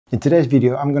In today's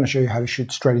video, I'm going to show you how to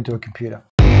shoot straight into a computer.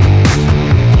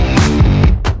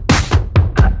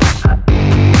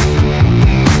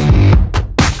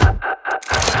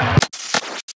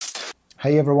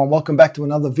 Hey everyone, welcome back to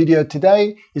another video.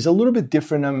 Today is a little bit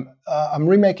different. I'm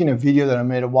remaking a video that I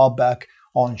made a while back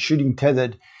on shooting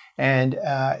tethered, and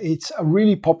it's a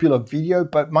really popular video,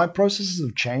 but my processes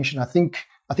have changed, and I think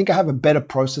I have a better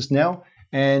process now.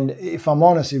 And if I'm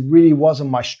honest, it really wasn't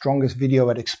my strongest video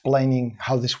at explaining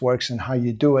how this works and how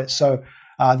you do it. So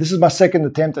this is my second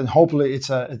attempt, and hopefully it's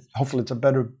a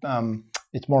better,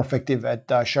 it's more effective at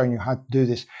showing you how to do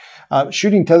this.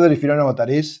 Shooting tethered, if you don't know what that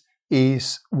is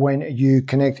when you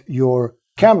connect your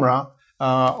camera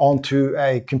onto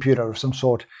a computer of some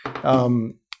sort.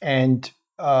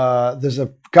 There's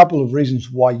a couple of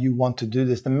reasons why you want to do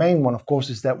this. The main one, of course,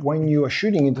 is that when you are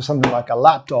shooting into something like a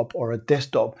laptop or a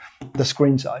desktop, the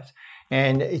screen size.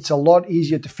 And it's a lot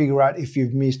easier to figure out if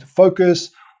you've missed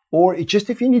focus, or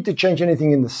if you need to change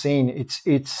anything in the scene.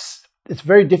 It's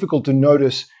very difficult to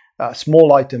notice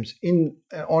small items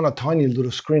on a tiny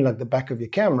little screen like the back of your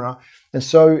camera. And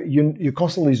so you're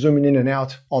constantly zooming in and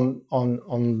out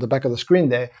on the back of the screen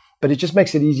there. But it just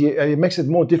makes it easier. It makes it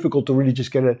more difficult to really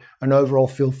just get an overall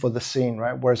feel for the scene,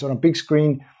 right? Whereas on a big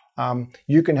screen,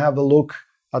 you can have a look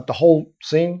at the whole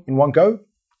scene in one go.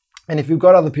 And if you've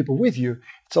got other people with you,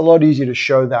 it's a lot easier to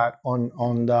show that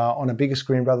on a bigger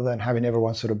screen rather than having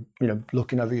everyone sort of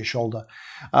looking over your shoulder.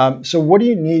 So what do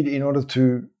you need in order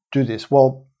to do this?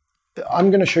 Well,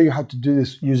 I'm going to show you how to do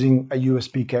this using a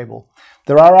USB cable.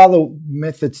 There are other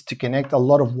methods to connect. A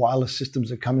lot of wireless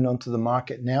systems are coming onto the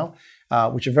market now,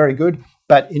 which are very good.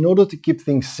 But in order to keep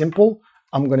things simple,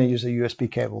 I'm going to use a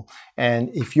USB cable.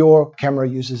 And if your camera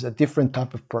uses a different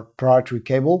type of proprietary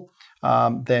cable,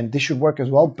 then this should work as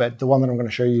well. But the one that I'm going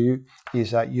to show you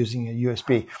is using a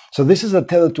USB. So this is a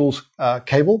Tether Tools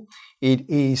cable. It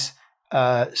is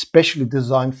specially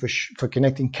designed for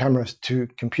connecting cameras to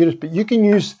computers, but you can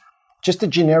use just a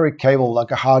generic cable like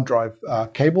a hard drive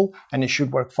cable, and it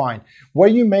should work fine. Where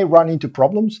you may run into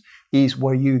problems is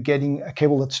where you're getting a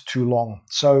cable that's too long.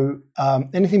 So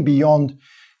anything beyond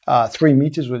 3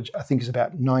 meters, which I think is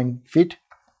about 9 feet,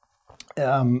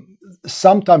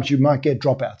 sometimes you might get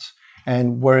dropouts.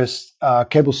 And whereas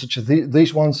cables such as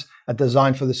these ones are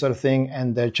designed for this sort of thing,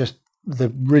 and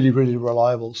they're really, really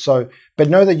reliable. So, but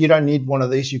know that you don't need one of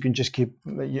these. You can just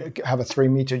have a 3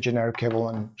 meter generic cable,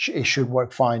 and it should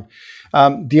work fine.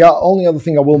 The only other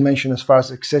thing I will mention as far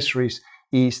as accessories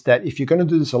is that if you're going to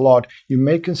do this a lot, you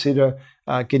may consider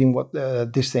getting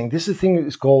this thing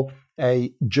is called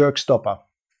a jerk stopper.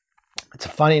 It's a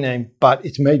funny name, but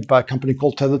it's made by a company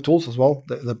called Tether Tools as well,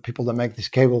 the people that make this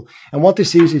cable. And what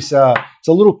this is it's a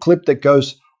little clip that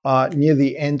goes near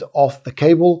the end of the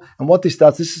cable. And what this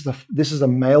does, this is a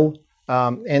male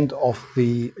end of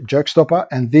the jerk stopper,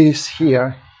 and this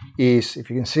here is, if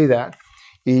you can see that,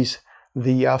 is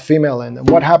the female end. And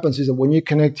what happens is that when you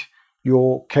connect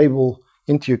your cable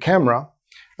into your camera,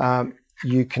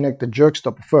 you connect the jerk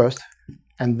stopper first,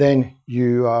 and then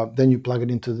you plug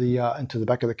it into the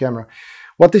back of the camera.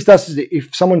 What this does is,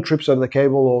 if someone trips over the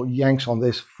cable or yanks on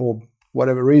this for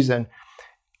whatever reason,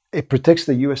 it protects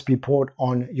the USB port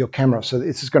on your camera. So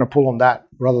it's just going to pull on that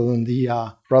rather than the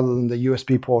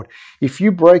USB port. If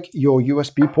you break your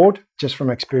USB port, just from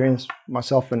experience,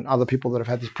 myself and other people that have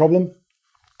had this problem,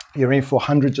 you're in for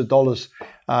hundreds of dollars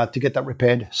to get that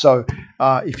repaired. So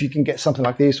if you can get something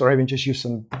like this, or even just use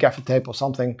some gaffer tape or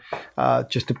something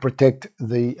just to protect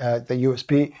the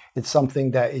USB, it's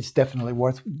something that is definitely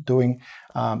worth doing.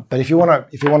 But if you want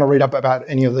to read up about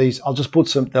any of these, I'll just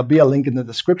put there'll be a link in the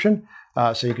description.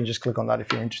 So you can just click on that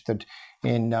if you're interested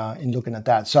in looking at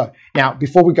that. So now,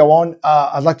 before we go on,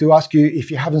 I'd like to ask you,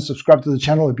 if you haven't subscribed to the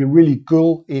channel, it'd be really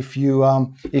cool if you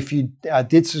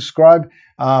did subscribe.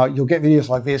 You'll get videos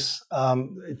like this,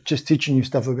 just teaching you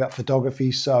stuff about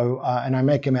photography. So and I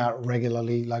make them out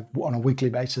regularly, like on a weekly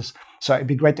basis. So it'd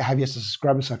be great to have you as a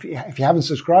subscriber. So if you haven't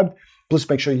subscribed, please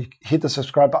make sure you hit the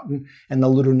subscribe button and the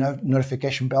little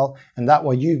notification bell, and that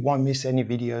way you won't miss any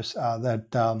videos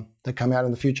that come out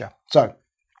in the future. So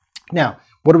now,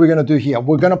 what are we going to do here?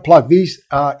 We're going to plug these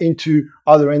into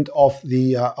either end of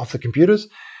the computers,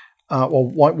 or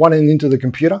one end into the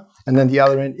computer, and then the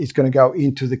other end is going to go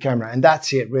into the camera, and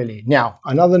that's it really. Now,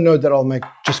 another note that I'll make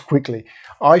just quickly: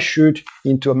 I shoot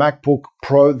into a MacBook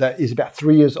Pro that is about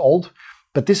 3 years old.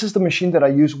 But this is the machine that I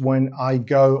use when I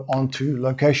go onto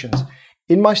locations.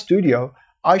 In my studio,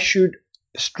 I shoot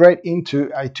straight into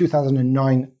a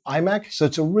 2009 iMac. So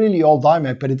it's a really old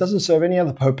iMac, but it doesn't serve any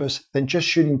other purpose than just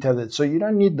shooting tethered. So you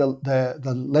don't need the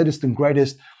latest and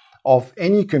greatest of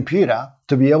any computer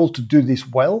to be able to do this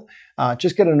well.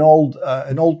 Just get an old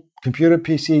computer,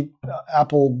 PC,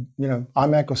 Apple,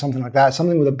 iMac or something like that,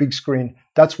 something with a big screen.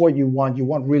 That's what you want. You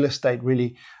want real estate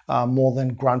really more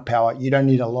than ground power. You don't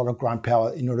need a lot of ground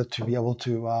power in order to be able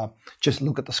to just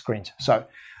look at the screens. So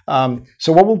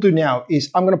what we'll do now is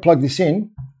I'm going to plug this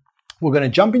in. We're going to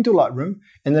jump into Lightroom,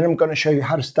 and then I'm going to show you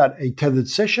how to start a tethered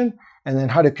session, and then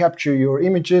how to capture your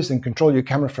images and control your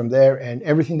camera from there, and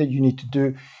everything that you need to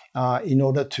do in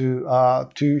order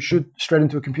to shoot straight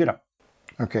into a computer.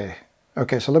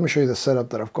 Okay, so let me show you the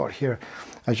setup that I've got here.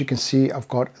 As you can see, I've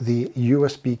got the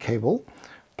USB cable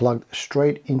plugged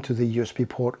straight into the USB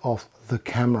port of the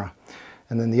camera,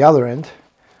 and then the other end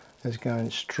is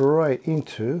going straight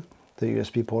into the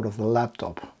USB port of the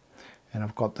laptop. And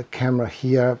I've got the camera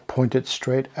here pointed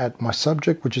straight at my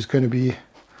subject, which is going to be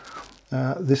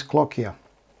this clock here.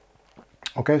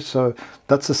 Okay, so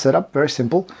that's the setup, very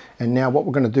simple. And now what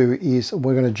we're going to do is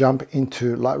we're going to jump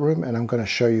into Lightroom, and I'm going to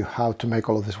show you how to make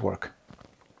all of this work.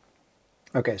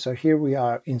 Okay, so here we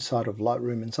are inside of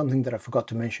Lightroom, and something that I forgot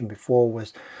to mention before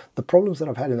was the problems that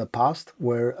I've had in the past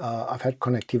where I've had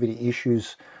connectivity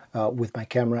issues with my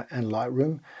camera and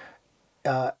Lightroom.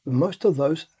 Most of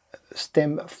those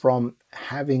stem from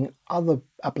having other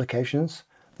applications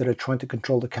that are trying to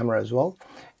control the camera as well.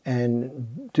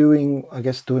 And doing a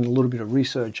little bit of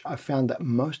research, I found that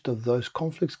most of those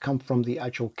conflicts come from the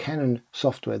actual Canon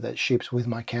software that ships with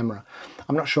my camera.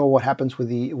 I'm not sure what happens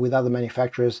with other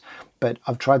manufacturers, but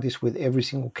I've tried this with every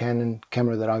single Canon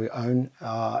camera that I own,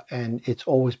 and it's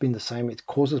always been the same. It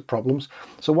causes problems.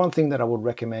 So one thing that I would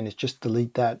recommend is just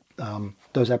delete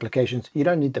those applications. You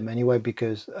don't need them anyway,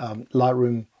 because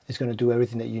Lightroom is going to do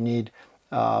everything that you need.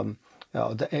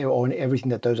 Or everything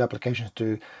that those applications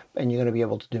do, and you're going to be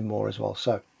able to do more as well.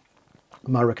 So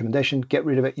my recommendation, get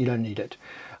rid of it. You don't need it.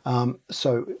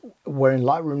 So we're in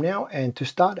Lightroom now, and to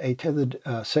start a tethered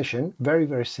session, very,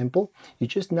 very simple. You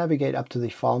just navigate up to the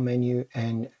file menu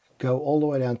and go all the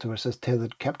way down to where it says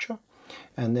tethered capture,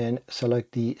 and then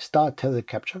select the start tethered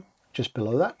capture just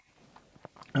below that.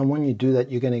 And when you do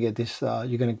that, you're going to get this,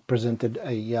 you're going to presented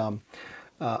a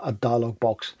dialog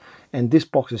box, and this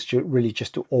box is really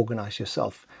just to organize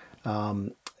yourself.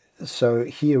 So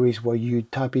here is where you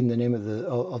type in the name of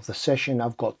the session.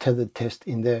 I've got tethered test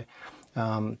in there,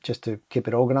 just to keep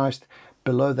it organized.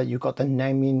 Below that, you've got the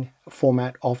naming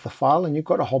format of the file, and you've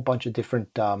got a whole bunch of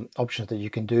different options that you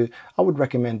can do. I would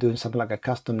recommend doing something like a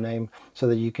custom name, so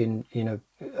that you can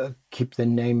keep the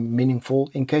name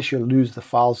meaningful. In case you lose the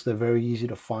files, they're very easy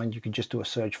to find. You can just do a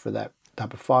search for that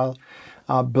type of file.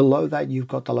 Below that, you've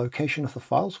got the location of the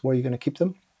files, where you're going to keep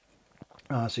them.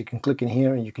 So you can click in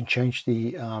here, and you can change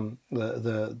the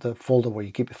folder where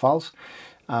you keep your files.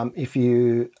 If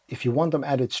you want them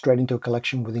added straight into a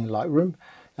collection within Lightroom,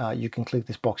 you can click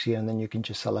this box here, and then you can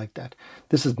just select that.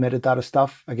 This is metadata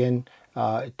stuff, again,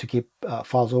 to keep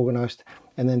files organized.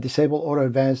 And then disable auto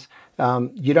advance.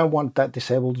 You don't want that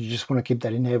disabled, you just want to keep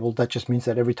that enabled. That just means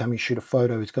that every time you shoot a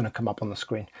photo, it's going to come up on the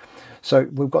screen. So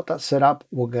we've got that set up.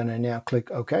 We're going to now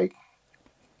click OK.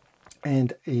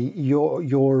 And your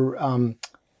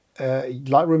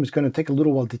Lightroom is going to take a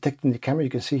little while detecting the camera. You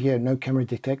can see here, no camera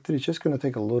detected. It's just going to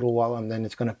take a little while, and then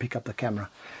it's going to pick up the camera.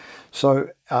 So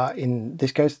in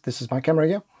this case, this is my camera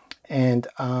here, and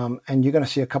you're going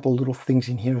to see a couple of little things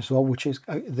in here as well, which is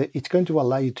it's going to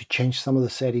allow you to change some of the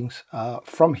settings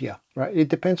from here, right? It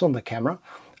depends on the camera.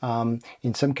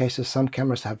 In some cases, some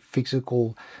cameras have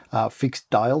fixed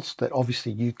dials that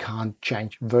obviously you can't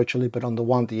change virtually, but on the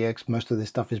 1DX, most of this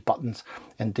stuff is buttons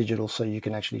and digital, so you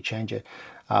can actually change it.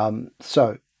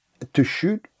 So to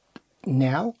shoot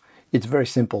now, it's very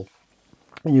simple.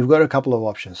 And you've got a couple of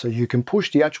options. So you can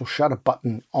push the actual shutter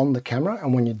button on the camera,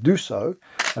 and when you do so,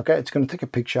 okay, it's going to take a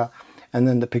picture, and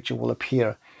then the picture will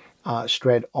appear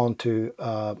straight onto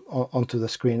the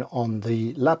screen on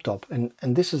the laptop. And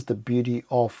this is the beauty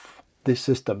of this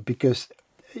system, because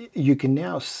you can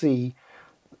now see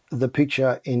the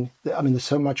picture there's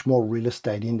so much more real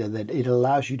estate in there that it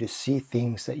allows you to see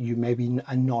things that you maybe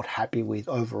are not happy with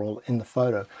overall in the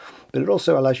photo. But it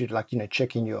also allows you to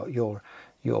check in your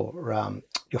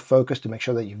focus to make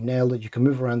sure that you've nailed it. You can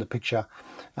move around the picture.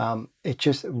 It's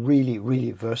just really,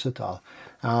 really versatile.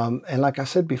 And like I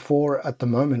said before, at the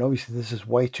moment, obviously this is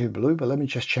way too blue, but let me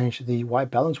just change the white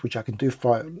balance, which I can do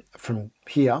from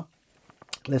here.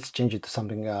 Let's change it to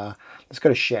something, let's go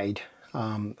to shade.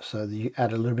 So that you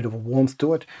add a little bit of a warmth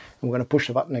to it. I'm going to push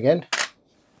the button again.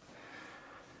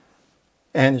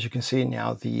 And as you can see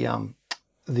now, the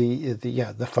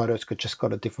photo's just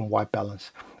got a different white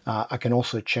balance. I can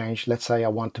also change, let's say I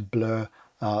want to blur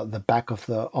the back of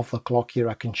the clock here.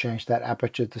 I can change that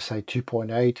aperture to say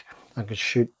 2.8. I can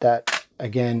shoot that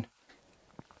again,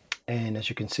 and as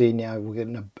you can see now we're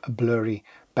getting a blurry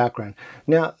background.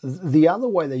 Now the other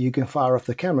way that you can fire off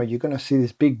the camera, you're going to see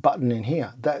this big button in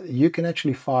here that you can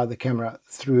actually fire the camera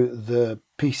through the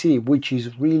PC, which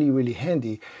is really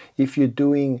handy if you're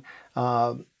doing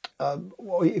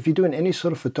any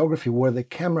sort of photography where the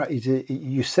camera is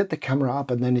you set the camera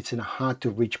up and then it's in a hard to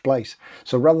reach place.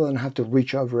 So rather than have to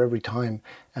reach over every time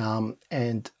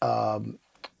and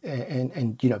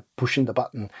you know, pushing the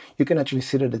button, you can actually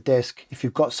sit at a desk. If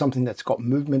you've got something that's got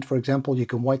movement, for example, you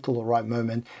can wait till the right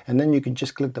moment and then you can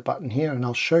just click the button here, and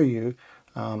I'll show you.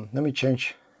 Let me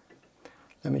change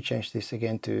this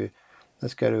again to,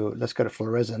 let's go to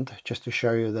fluorescent, just to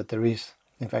show you that there is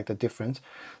in fact a difference.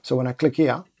 So when I click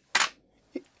here,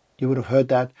 you would have heard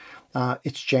that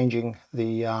it's changing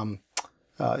the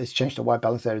it's changed the white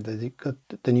balance there.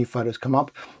 The new photos come up,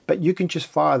 but you can just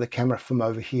fire the camera from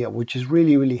over here, which is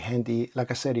really handy. Like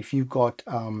I said, if you've got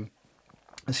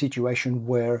a situation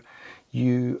where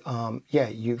you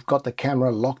you've got the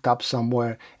camera locked up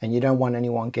somewhere and you don't want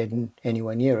anyone getting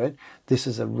anywhere near it, this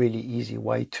is a really easy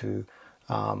way to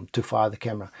fire the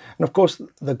camera. And of course,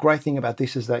 the great thing about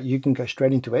this is that you can go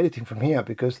straight into editing from here,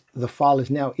 because the file is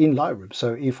now in Lightroom.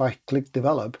 So if I click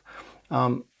develop,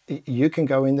 you can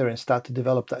go in there and start to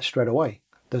develop that straight away.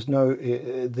 There's no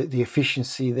the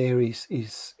efficiency there is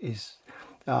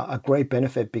a great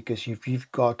benefit, because if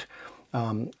you've got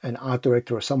an art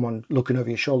director or someone looking over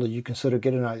your shoulder, you can sort of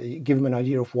give them an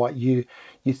idea of what you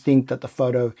think that the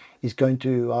photo is going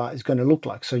to look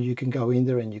like. So you can go in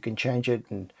there and you can change it,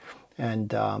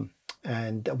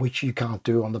 and which you can't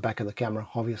do on the back of the camera,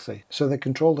 obviously. So the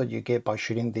control that you get by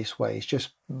shooting this way is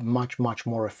just much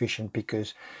more efficient,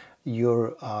 because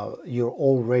you're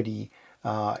already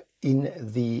in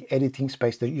the editing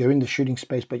space, that you're in the shooting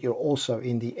space, but you're also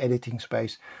in the editing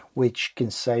space, which can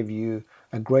save you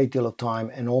a great deal of time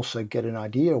and also get an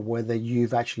idea whether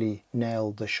you've actually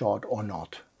nailed the shot or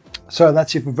not. So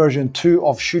that's it for version 2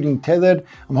 of shooting tethered.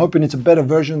 I'm hoping it's a better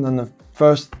version than the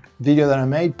first video that I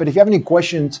made, but if you have any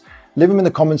questions, leave them in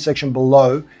the comment section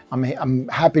below. I'm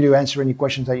happy to answer any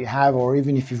questions that you have, or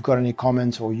even if you've got any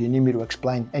comments or you need me to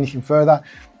explain anything further,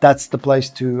 that's the place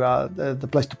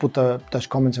to put those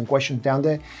comments and questions down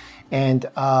there. And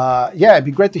yeah, it'd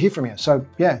be great to hear from you. So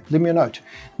yeah, leave me a note.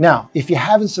 Now, if you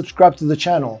haven't subscribed to the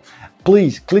channel,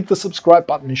 please click the subscribe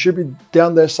button. It should be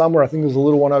down there somewhere. I think there's a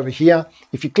little one over here.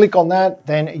 If you click on that,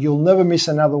 then you'll never miss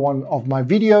another one of my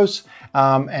videos.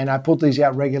 And I put these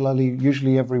out regularly,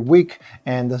 usually every week,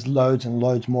 and there's loads and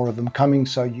loads more of them coming.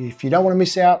 So if you don't want to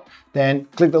miss out, then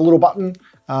click the little button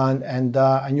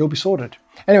and you'll be sorted.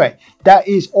 Anyway, that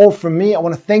is all from me. I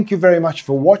want to thank you very much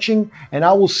for watching, and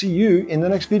I will see you in the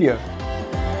next video.